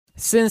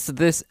Since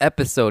this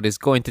episode is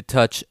going to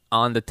touch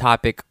on the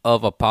topic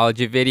of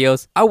apology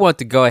videos, I want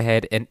to go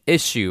ahead and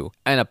issue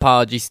an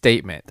apology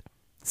statement.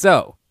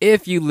 So,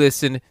 if you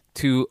listen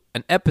to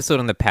an episode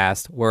in the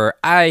past where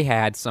I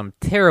had some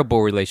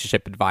terrible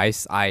relationship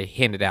advice I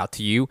handed out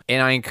to you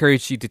and I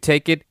encouraged you to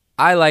take it,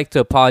 I like to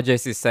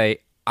apologize to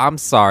say I'm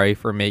sorry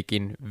for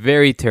making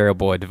very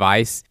terrible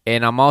advice,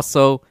 and I'm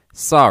also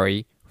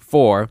sorry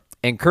for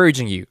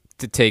encouraging you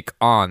to take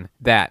on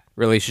that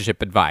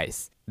relationship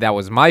advice. That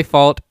was my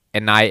fault,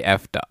 and I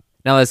effed up.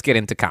 Now let's get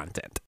into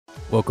content.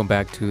 Welcome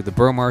back to the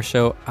Bromar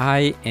Show.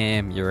 I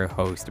am your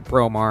host,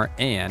 Bromar,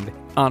 and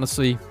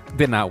honestly,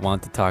 did not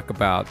want to talk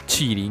about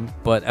cheating,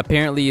 but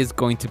apparently is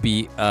going to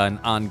be an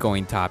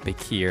ongoing topic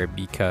here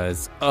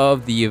because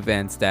of the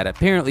events that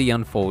apparently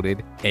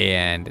unfolded,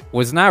 and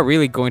was not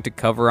really going to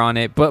cover on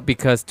it, but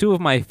because two of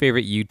my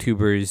favorite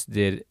YouTubers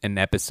did an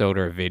episode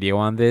or a video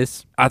on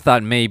this, I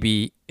thought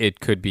maybe it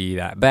could be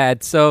that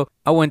bad. So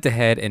I went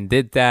ahead and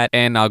did that,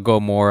 and I'll go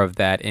more of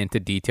that into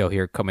detail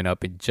here coming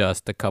up in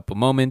just a couple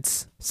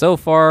moments. So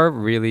far,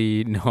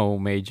 really no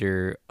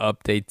major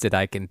updates that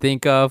I can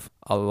think of.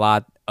 A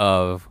lot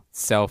of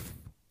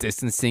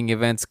self-distancing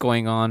events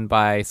going on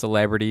by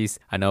celebrities.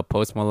 I know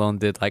Post Malone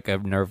did like a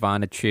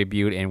Nirvana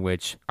tribute in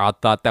which I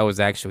thought that was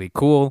actually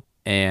cool.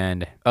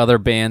 And other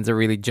bands are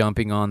really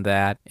jumping on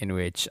that, in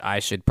which I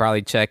should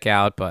probably check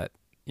out, but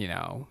you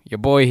know, your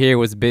boy here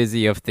was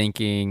busy of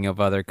thinking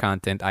of other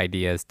content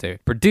ideas to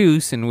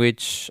produce, in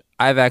which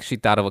I've actually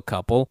thought of a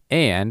couple.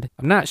 And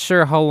I'm not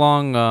sure how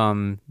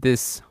long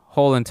this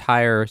whole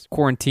entire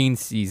quarantine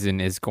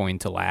season is going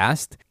to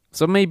last.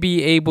 So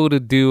maybe able to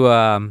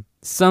do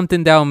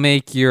something that'll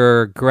make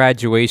your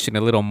graduation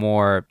a little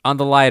more on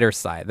the lighter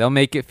side. They'll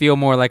make it feel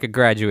more like a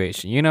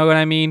graduation. You know what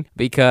I mean?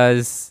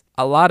 Because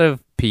a lot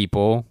of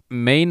people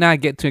may not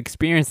get to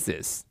experience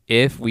this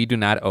if we do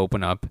not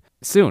open up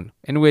soon,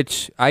 in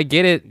which I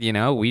get it, you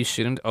know, we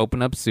shouldn't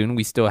open up soon.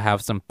 We still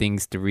have some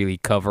things to really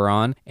cover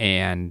on.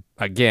 And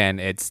again,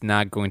 it's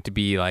not going to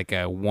be like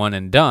a one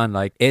and done.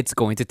 Like, it's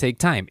going to take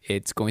time.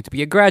 It's going to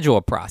be a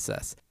gradual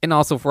process. And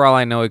also, for all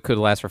I know, it could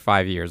last for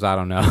 5 years. I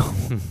don't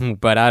know.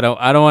 But I don't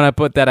want to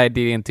put that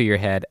idea into your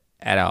head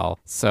at all.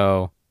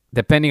 So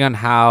depending on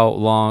how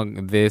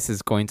long this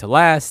is going to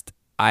last,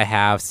 I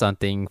have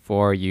something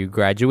for you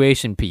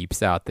graduation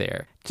peeps out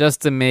there,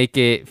 just to make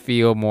it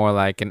feel more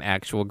like an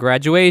actual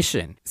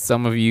graduation.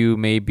 Some of you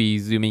may be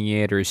zooming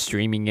it or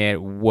streaming it,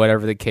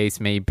 whatever the case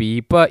may be,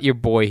 but your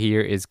boy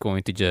here is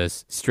going to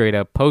just straight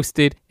up post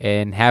it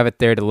and have it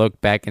there to look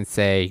back and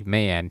say,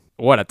 man,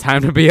 what a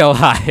time to be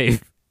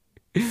alive.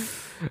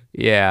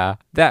 Yeah,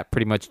 that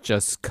pretty much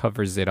just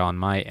covers it on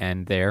my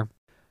end there.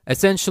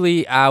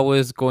 Essentially, I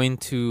was going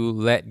to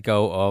let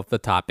go of the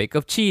topic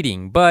of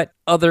cheating, but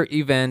other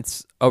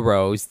events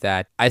arose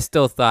that I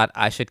still thought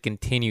I should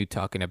continue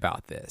talking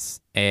about this.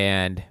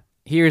 And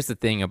here's the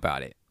thing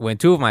about it. When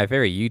two of my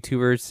favorite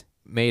YouTubers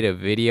made a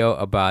video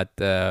about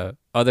the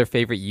other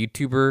favorite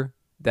YouTuber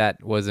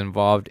that was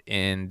involved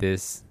in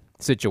this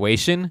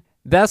situation,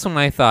 that's when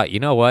I thought, you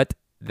know what?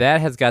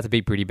 That has got to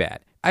be pretty bad.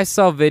 I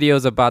saw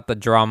videos about the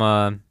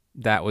drama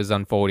that was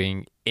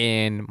unfolding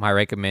in my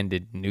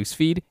recommended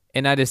newsfeed,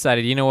 and I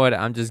decided, you know what,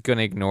 I'm just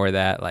gonna ignore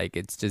that. Like,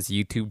 it's just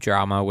YouTube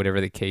drama,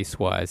 whatever the case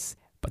was.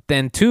 But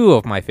then two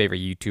of my favorite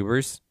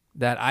YouTubers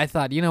that I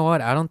thought, you know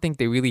what, I don't think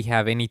they really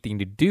have anything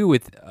to do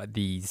with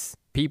these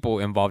people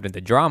involved in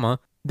the drama,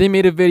 they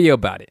made a video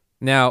about it.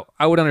 Now,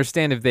 I would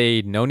understand if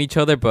they'd known each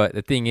other, but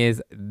the thing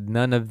is,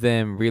 none of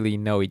them really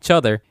know each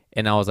other.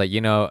 And I was like,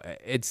 you know,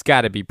 it's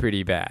gotta be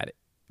pretty bad,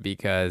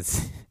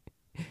 because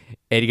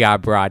it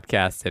got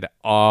broadcasted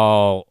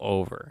all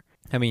over.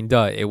 I mean,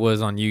 duh, it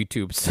was on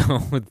YouTube.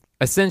 So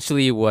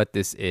essentially what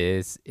this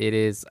is, it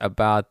is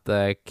about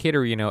the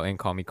Cheating-Katerino and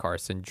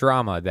CallMeCarson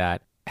drama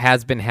that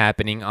has been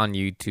happening on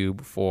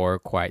YouTube for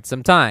quite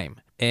some time.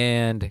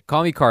 And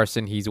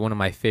CallMeCarson, he's one of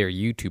my favorite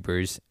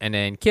YouTubers. And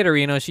then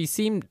Cheating-Katerino, she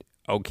seemed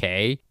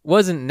okay.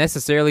 Wasn't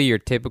necessarily your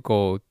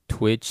typical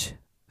Twitch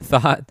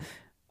thought.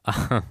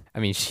 I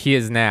mean, she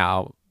is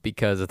now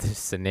because of this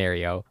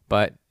scenario.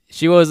 But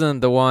she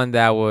wasn't the one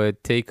that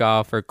would take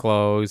off her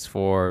clothes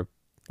for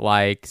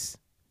likes,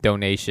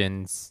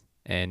 donations,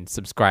 and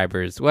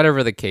subscribers,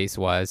 whatever the case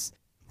was.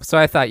 So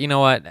I thought, you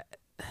know what?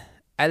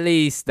 At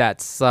least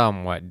that's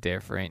somewhat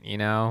different, you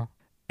know?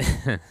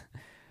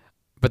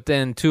 But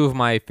then two of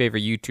my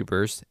favorite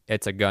YouTubers,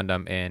 It's a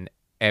Gundam and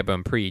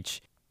Ebon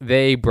Preach,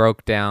 they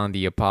broke down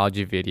the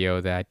apology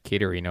video that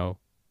Cheating-Katerino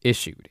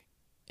issued.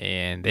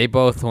 And they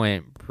both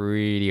went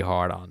pretty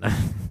hard on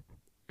them.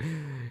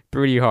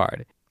 Pretty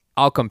hard.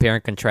 I'll compare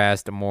and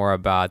contrast more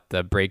about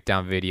the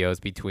breakdown videos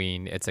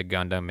between It's a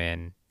Gundam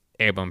and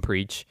Ebon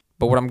Preach.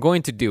 But what I'm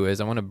going to do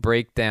is I want to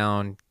break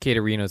down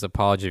Cheating-Katerino's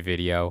apology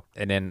video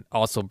and then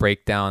also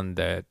break down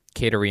the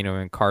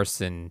Cheating-Katerino and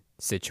Carson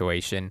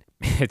situation.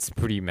 It's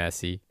pretty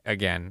messy.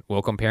 Again,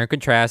 we'll compare and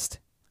contrast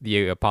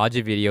the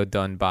apology video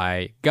done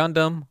by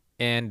Gundam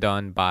and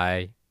done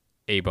by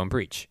Ebon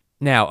Preach.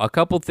 Now, a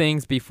couple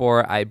things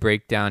before I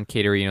break down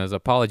Cheating-Katerino's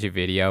apology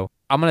video.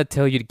 I'm going to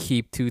tell you to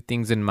keep two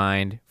things in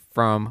mind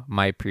from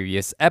my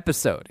previous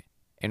episode,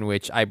 in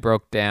which I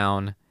broke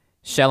down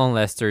Shell and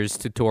Lester's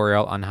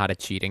tutorial on how to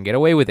cheat and get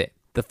away with it.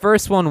 The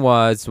first one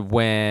was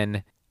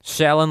when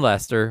Shell and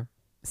Lester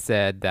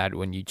said that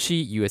when you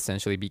cheat, you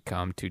essentially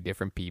become two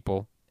different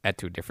people at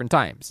two different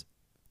times.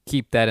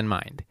 Keep that in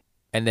mind.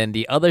 And then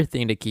the other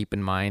thing to keep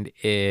in mind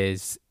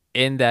is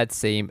in that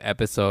same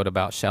episode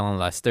about Shell and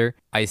Lester,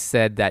 I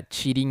said that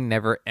cheating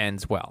never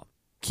ends well.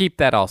 Keep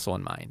that also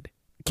in mind.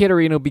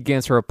 Katerino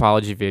begins her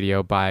apology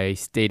video by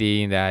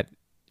stating that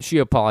she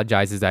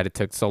apologizes that it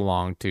took so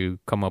long to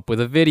come up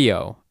with a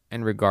video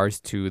in regards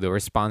to the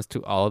response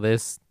to all of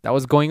this that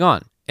was going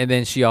on. And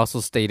then she also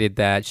stated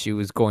that she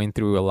was going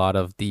through a lot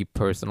of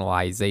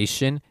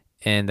depersonalization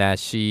and that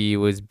she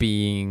was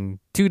being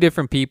two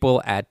different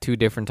people at two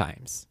different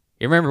times.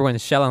 You remember when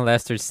Shell and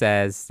Lester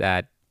says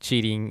that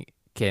cheating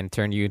can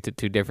turn you into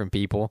two different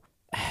people?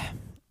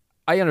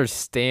 I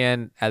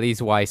understand at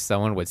least why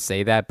someone would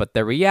say that, but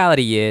the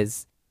reality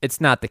is it's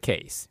not the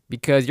case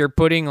because you're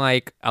putting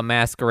like a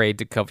masquerade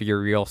to cover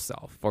your real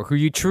self or who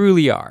you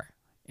truly are.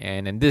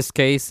 And in this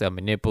case, a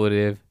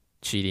manipulative,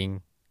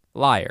 cheating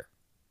liar,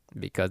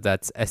 because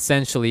that's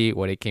essentially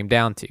what it came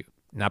down to.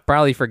 And I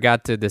probably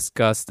forgot to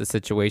discuss the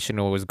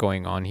situation, what was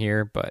going on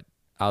here, but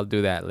I'll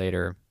do that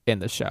later in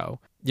the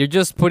show. You're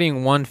just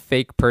putting one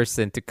fake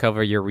person to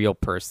cover your real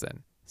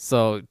person.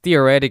 So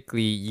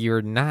theoretically,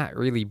 you're not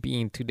really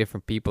being two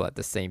different people at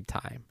the same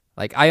time.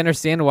 Like, I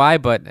understand why,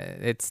 but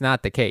it's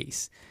not the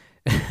case.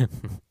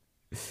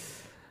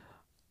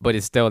 But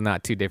it's still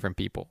not two different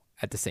people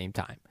at the same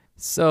time.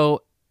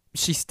 So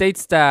she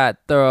states that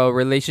the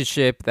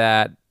relationship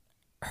that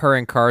her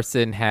and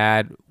Carson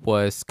had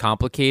was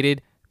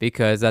complicated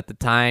because at the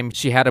time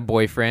she had a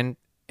boyfriend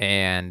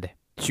and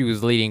she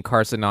was leading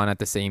Carson on at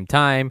the same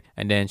time,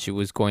 and then she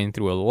was going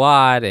through a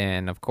lot,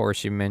 and of course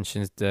she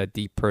mentions the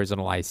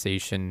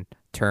depersonalization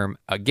term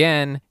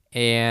again,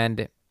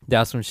 and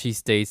that's when she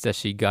states that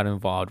she got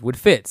involved with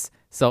Fitz.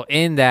 So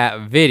in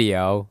that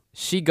video,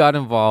 she got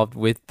involved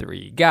with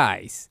 3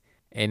 guys,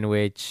 in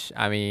which,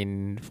 I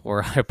mean,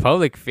 for a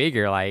public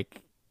figure,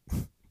 like,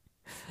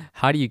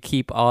 how do you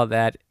keep all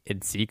that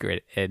in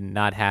secret and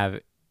not have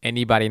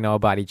anybody know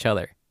about each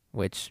other?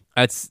 Which,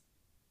 that's,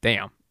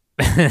 damn.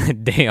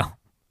 Damn.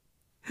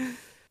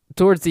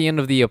 Towards the end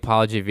of the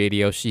apology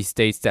video, she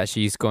states that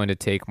she's going to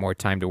take more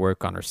time to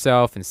work on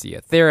herself and see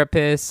a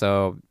therapist.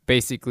 So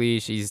basically,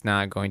 she's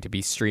not going to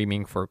be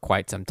streaming for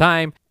quite some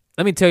time.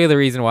 Let me tell you the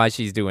reason why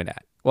she's doing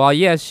that. While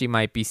yes, she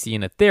might be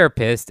seeing a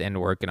therapist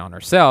and working on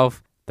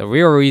herself, the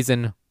real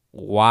reason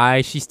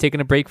why she's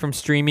taking a break from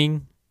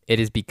streaming, it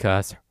is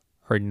because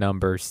her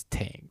numbers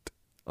tanked.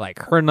 Like,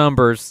 her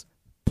numbers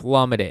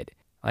plummeted.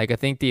 Like, I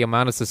think the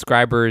amount of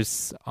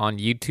subscribers on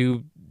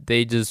YouTube,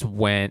 they just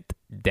went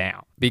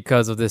down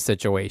because of this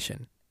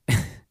situation.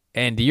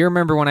 And do you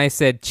remember when I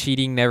said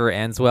cheating never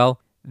ends well?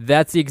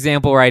 That's the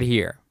example right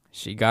here.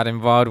 She got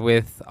involved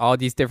with all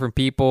these different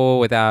people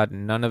without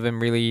none of them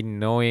really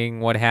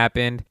knowing what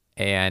happened.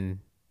 And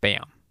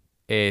bam,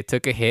 it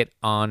took a hit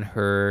on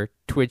her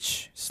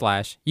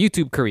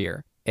Twitch/YouTube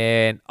career.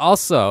 And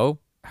also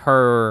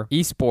her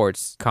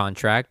esports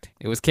contract,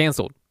 it was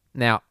canceled.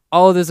 Now,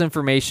 all of this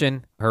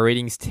information, her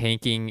ratings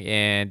tanking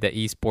and the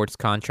esports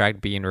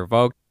contract being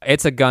revoked,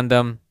 it's a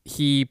Gundam.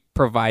 He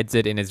provides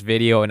it in his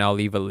video, and I'll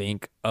leave a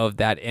link of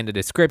that in the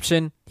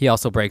description. He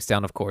also breaks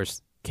down, of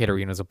course,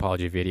 Katerino's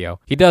apology video.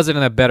 He does it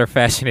in a better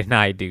fashion than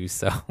I do,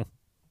 so.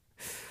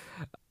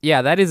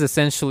 Yeah, that is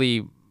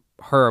essentially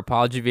her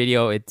apology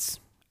video. It's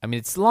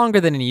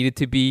longer than it needed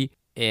to be,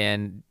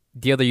 and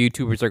the other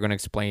YouTubers are going to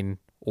explain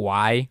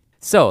why.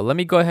 So let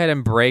me go ahead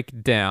and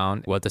break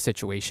down what the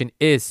situation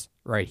is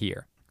right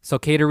here. So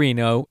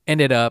Katerino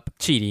ended up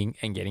cheating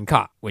and getting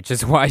caught, which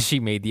is why she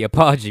made the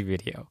apology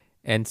video.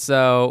 And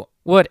so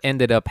what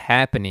ended up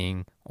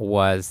happening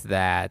was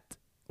that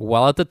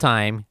while at the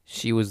time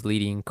she was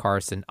leading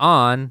Carson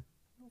on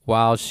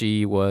while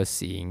she was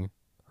seeing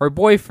her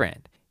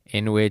boyfriend,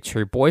 in which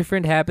her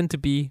boyfriend happened to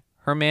be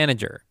her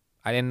manager.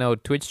 I didn't know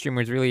Twitch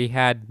streamers really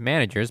had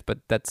managers, but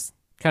that's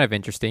kind of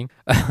interesting.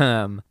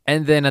 And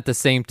then at the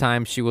same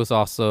time, she was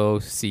also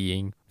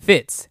seeing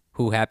Fitz,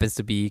 who happens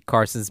to be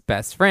Carson's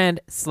best friend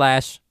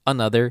 /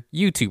 another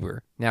YouTuber.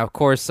 Now, of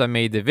course, I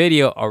made the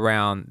video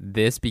around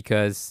this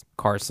because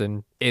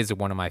Carson is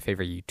one of my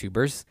favorite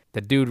YouTubers.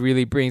 The dude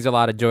really brings a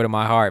lot of joy to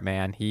my heart,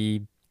 man.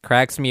 He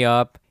cracks me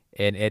up,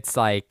 and it's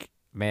like,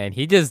 man,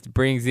 he just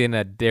brings in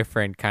a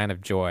different kind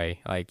of joy.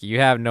 Like, you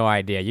have no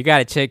idea. You got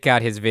to check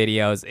out his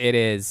videos. It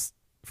is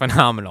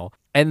phenomenal.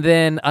 And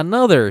then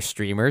another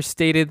streamer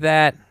stated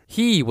that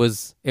he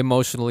was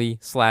emotionally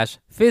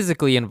 /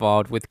 physically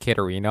involved with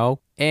Katerino,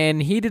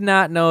 and he did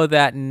not know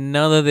that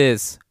none of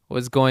this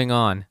was going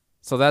on.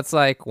 So that's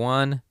like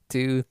 1,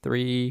 2,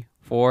 3,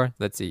 4.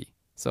 Let's see.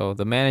 So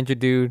the manager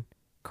dude,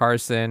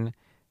 Carson,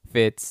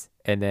 Fitz,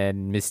 and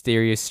then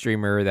mysterious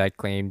streamer that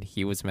claimed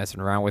he was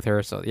messing around with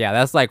her. So yeah,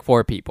 that's like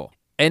 4 people.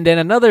 And then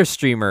another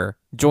streamer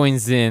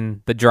joins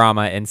in the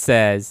drama and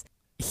says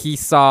he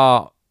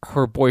saw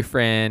her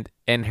boyfriend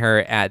and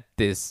her at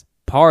this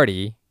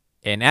party,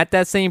 And at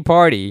that same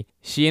party,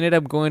 she ended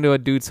up going to a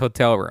dude's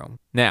hotel room.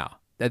 Now,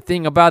 the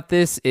thing about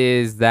this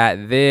is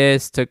that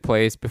this took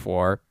place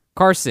before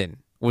Carson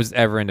was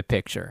ever in the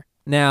picture.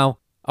 Now,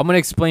 I'm going to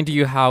explain to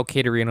you how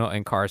Katerino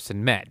and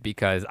Carson met,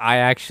 because I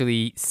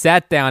actually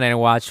sat down and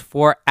watched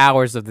 4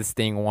 hours of this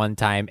thing one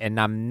time, and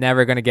I'm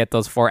never going to get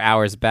those 4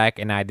 hours back,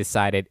 and I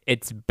decided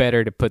it's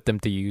better to put them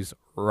to use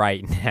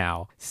right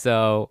now.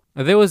 So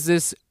there was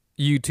this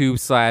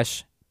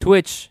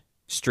YouTube/Twitch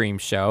stream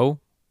show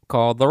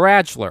called The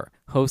Rajler,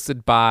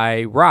 hosted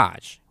by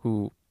Raj,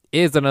 who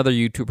is another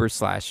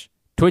YouTuber/Twitch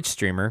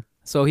streamer.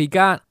 So he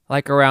got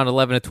like around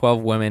 11 to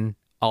 12 women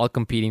all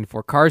competing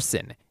for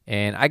Carson.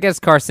 And I guess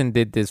Carson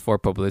did this for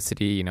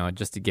publicity,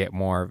 just to get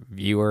more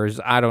viewers.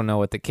 I don't know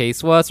what the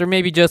case was, or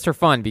maybe just for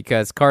fun,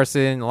 because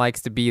Carson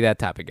likes to be that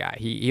type of guy.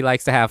 He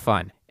likes to have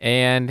fun.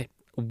 And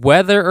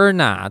whether or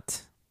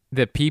not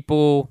the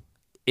people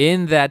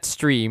in that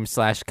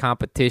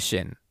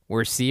stream/competition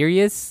were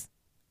serious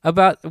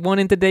about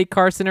wanting to date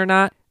Carson or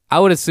not, I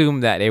would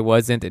assume that it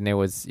wasn't, and it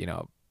was,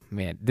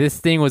 man, this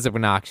thing was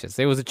obnoxious.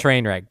 It was a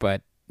train wreck,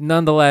 but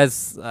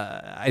nonetheless,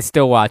 I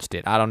still watched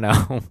it. I don't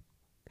know.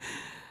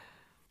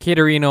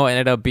 Katerino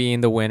ended up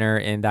being the winner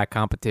in that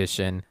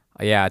competition.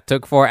 Yeah, it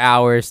took 4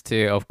 hours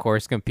to, of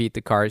course, compete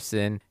to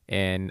Carson.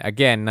 And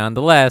again,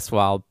 nonetheless,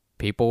 while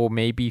people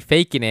may be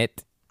faking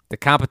it, the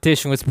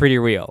competition was pretty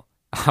real.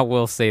 I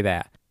will say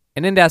that.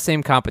 And in that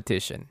same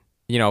competition,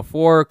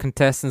 4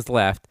 contestants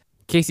left.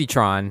 Casey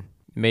Tron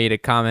made a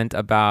comment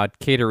about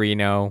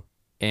Katerino,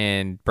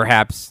 and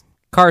perhaps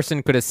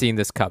Carson could have seen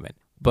this coming.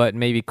 But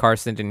maybe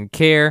Carson didn't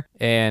care,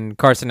 and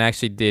Carson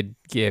actually did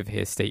give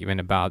his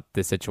statement about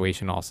the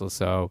situation also,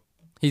 so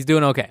he's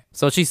doing okay.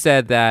 So she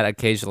said that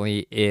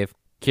occasionally if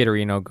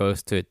Katerino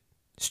goes to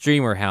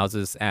streamer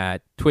houses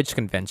at Twitch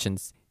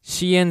conventions,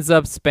 she ends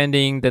up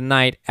spending the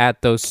night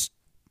at those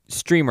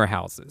streamer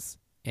houses.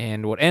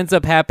 And what ends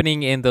up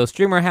happening in those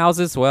streamer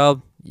houses,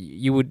 well,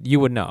 you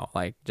would know.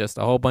 Like, just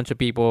a whole bunch of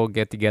people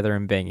get together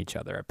and bang each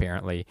other,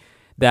 apparently.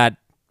 That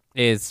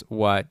is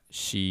what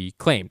she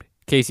claimed,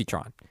 Casey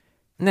Tron.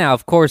 Now,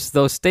 of course,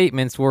 those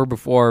statements were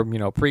before,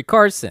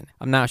 pre-Carson.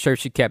 I'm not sure if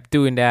she kept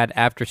doing that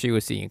after she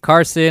was seeing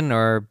Carson,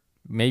 or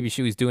maybe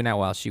she was doing that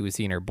while she was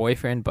seeing her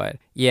boyfriend. But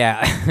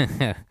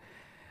yeah,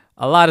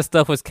 a lot of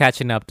stuff was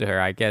catching up to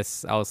her. I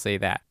guess I'll say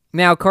that.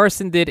 Now,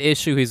 Carson did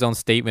issue his own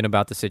statement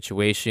about the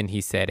situation. He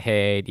said,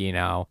 hey,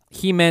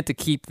 he meant to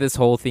keep this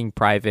whole thing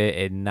private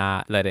and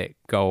not let it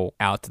go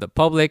out to the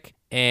public.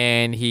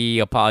 And he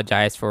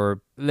apologized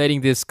for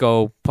letting this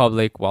go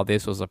public while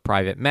this was a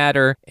private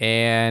matter.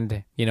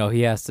 And,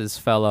 he asked his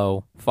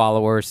fellow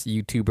followers,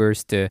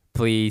 YouTubers, to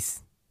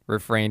please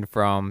refrain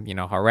from,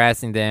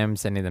 harassing them,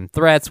 sending them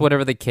threats,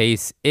 whatever the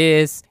case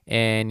is.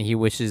 And he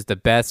wishes the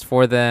best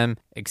for them,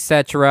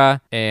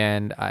 etc.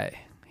 And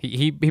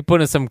he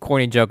put in some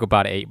corny joke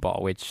about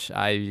 8-ball, which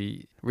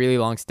really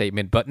long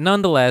statement. But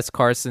nonetheless,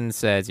 Carson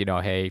says,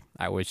 hey,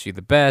 I wish you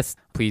the best.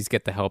 Please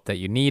get the help that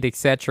you need,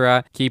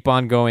 etc. Keep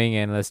on going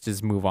and let's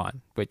just move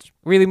on. Which,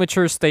 really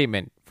mature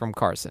statement from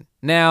Carson.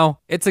 Now,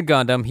 it's a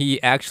Gundam.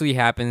 He actually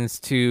happens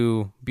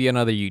to be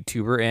another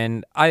YouTuber,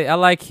 and I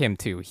like him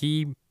too.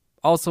 He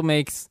also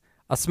makes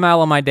a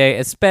smile on my day,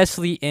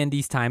 especially in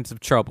these times of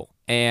trouble.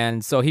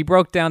 And so he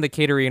broke down the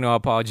Katerino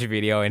apology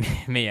video, and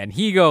man,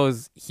 he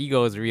goes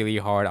really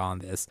hard on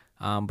this.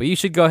 But you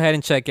should go ahead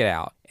and check it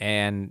out.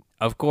 And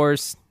of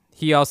course,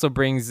 he also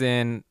brings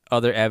in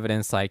other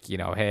evidence like,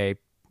 hey,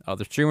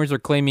 other streamers are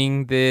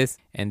claiming this,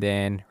 and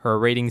then her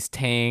ratings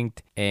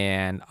tanked.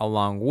 And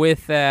along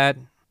with that,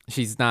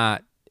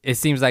 it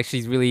seems like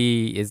she's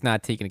really is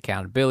not taking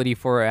accountability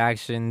for her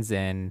actions.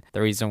 And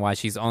the reason why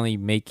she's only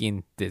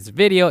making this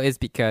video is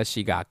because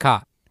she got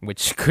caught,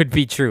 which could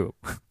be true.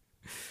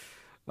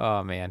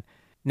 Oh, man.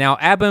 Now,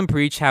 Abba and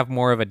Preach have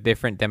more of a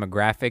different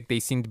demographic. They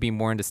seem to be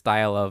more in the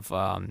style of,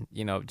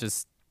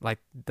 just like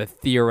the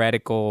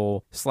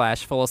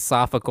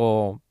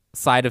theoretical/philosophical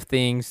side of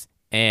things.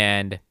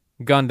 And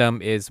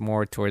Gundam is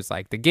more towards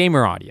like the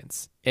gamer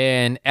audience.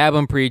 And Abba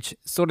and Preach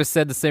sort of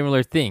said the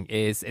similar thing,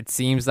 is it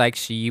seems like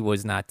she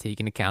was not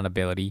taking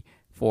accountability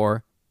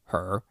for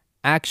her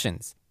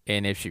actions.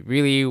 And if she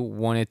really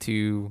wanted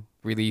to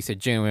release a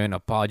genuine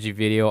apology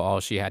video, all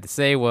she had to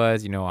say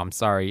was, I'm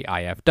sorry,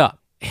 I effed up.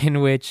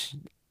 In which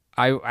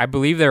I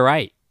believe they're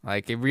right.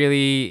 Like, it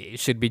really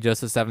should be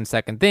just a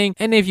 7-second thing.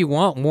 And if you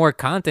want more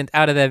content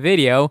out of that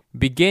video,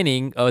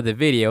 beginning of the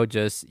video,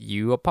 just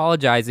you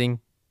apologizing,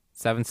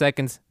 7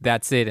 seconds,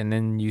 that's it. And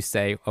then you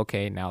say,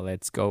 okay, now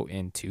let's go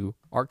into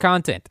our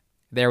content.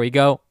 There we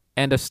go.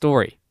 End of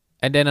story.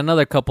 And then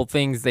another couple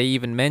things they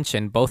even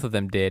mentioned, both of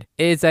them did,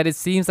 is that it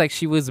seems like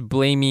she was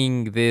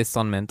blaming this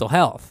on mental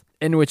health.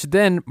 In which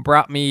then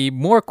brought me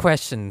more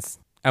questions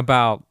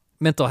about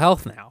mental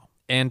health now.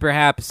 And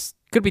perhaps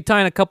could be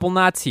tying a couple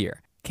knots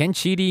here. Can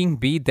cheating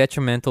be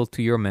detrimental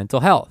to your mental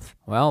health?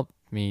 Well,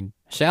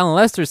 Shallon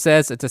Lester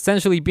says it's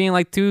essentially being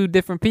like 2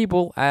 different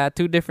people at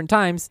 2 different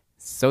times.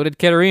 So did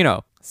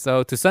Katerino.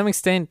 So to some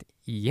extent,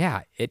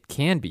 yeah, it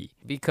can be.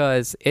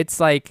 Because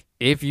it's like,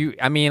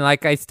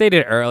 like I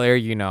stated earlier,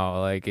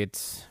 like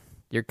it's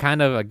you're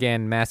kind of,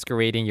 again,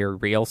 masquerading your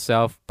real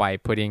self by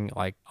putting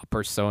like a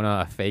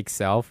persona, a fake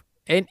self.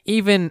 And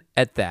even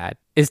at that,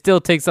 it still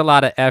takes a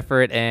lot of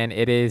effort, and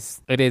it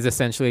is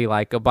essentially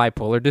like a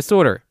bipolar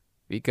disorder,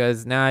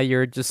 because now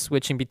you're just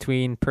switching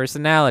between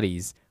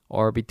personalities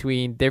or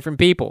between different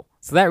people.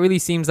 So that really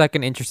seems like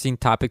an interesting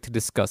topic to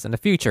discuss in the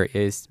future,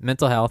 is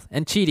mental health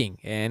and cheating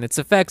and its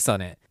effects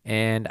on it.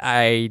 And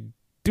I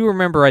do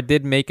remember I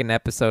did make an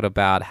episode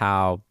about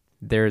how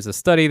there's a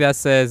study that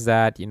says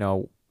that,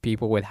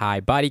 people with high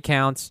body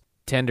counts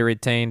tend to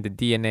retain the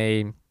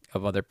DNA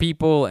of other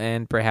people,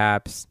 and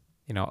perhaps,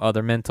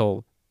 other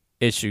mental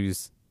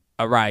issues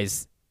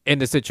arise in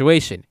the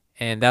situation.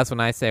 And that's when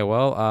I say,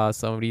 well,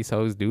 some of these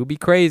hoes do be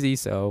crazy.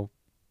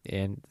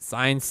 And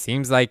science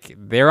seems like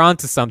they're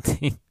onto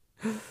something.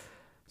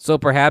 So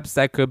perhaps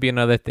that could be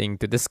another thing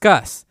to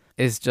discuss.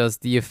 It's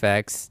just the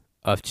effects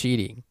of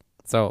cheating.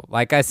 So,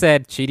 like I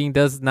said, cheating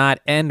does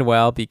not end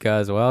well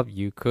because, well,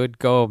 you could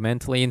go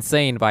mentally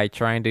insane by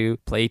trying to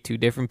play two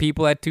different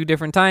people at two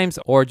different times,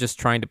 or just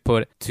trying to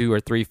put 2 or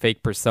 3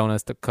 fake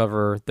personas to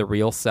cover the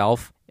real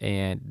self.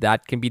 And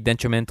that can be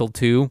detrimental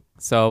too.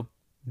 So,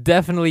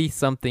 definitely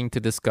something to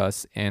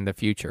discuss in the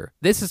future.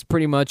 This is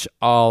pretty much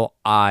all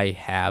I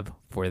have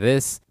for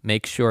this.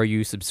 Make sure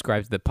you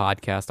subscribe to the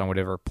podcast on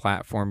whatever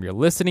platform you're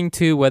listening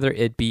to, whether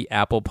it be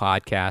Apple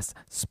Podcasts,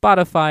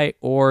 Spotify,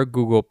 or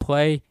Google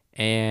Play.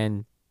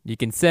 And you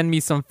can send me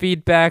some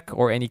feedback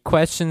or any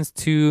questions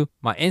to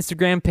my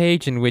Instagram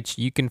page, in which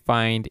you can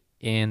find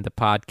in the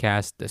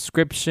podcast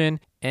description.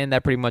 And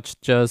that pretty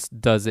much just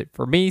does it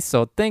for me.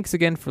 So thanks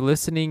again for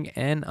listening,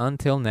 and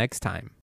until next time.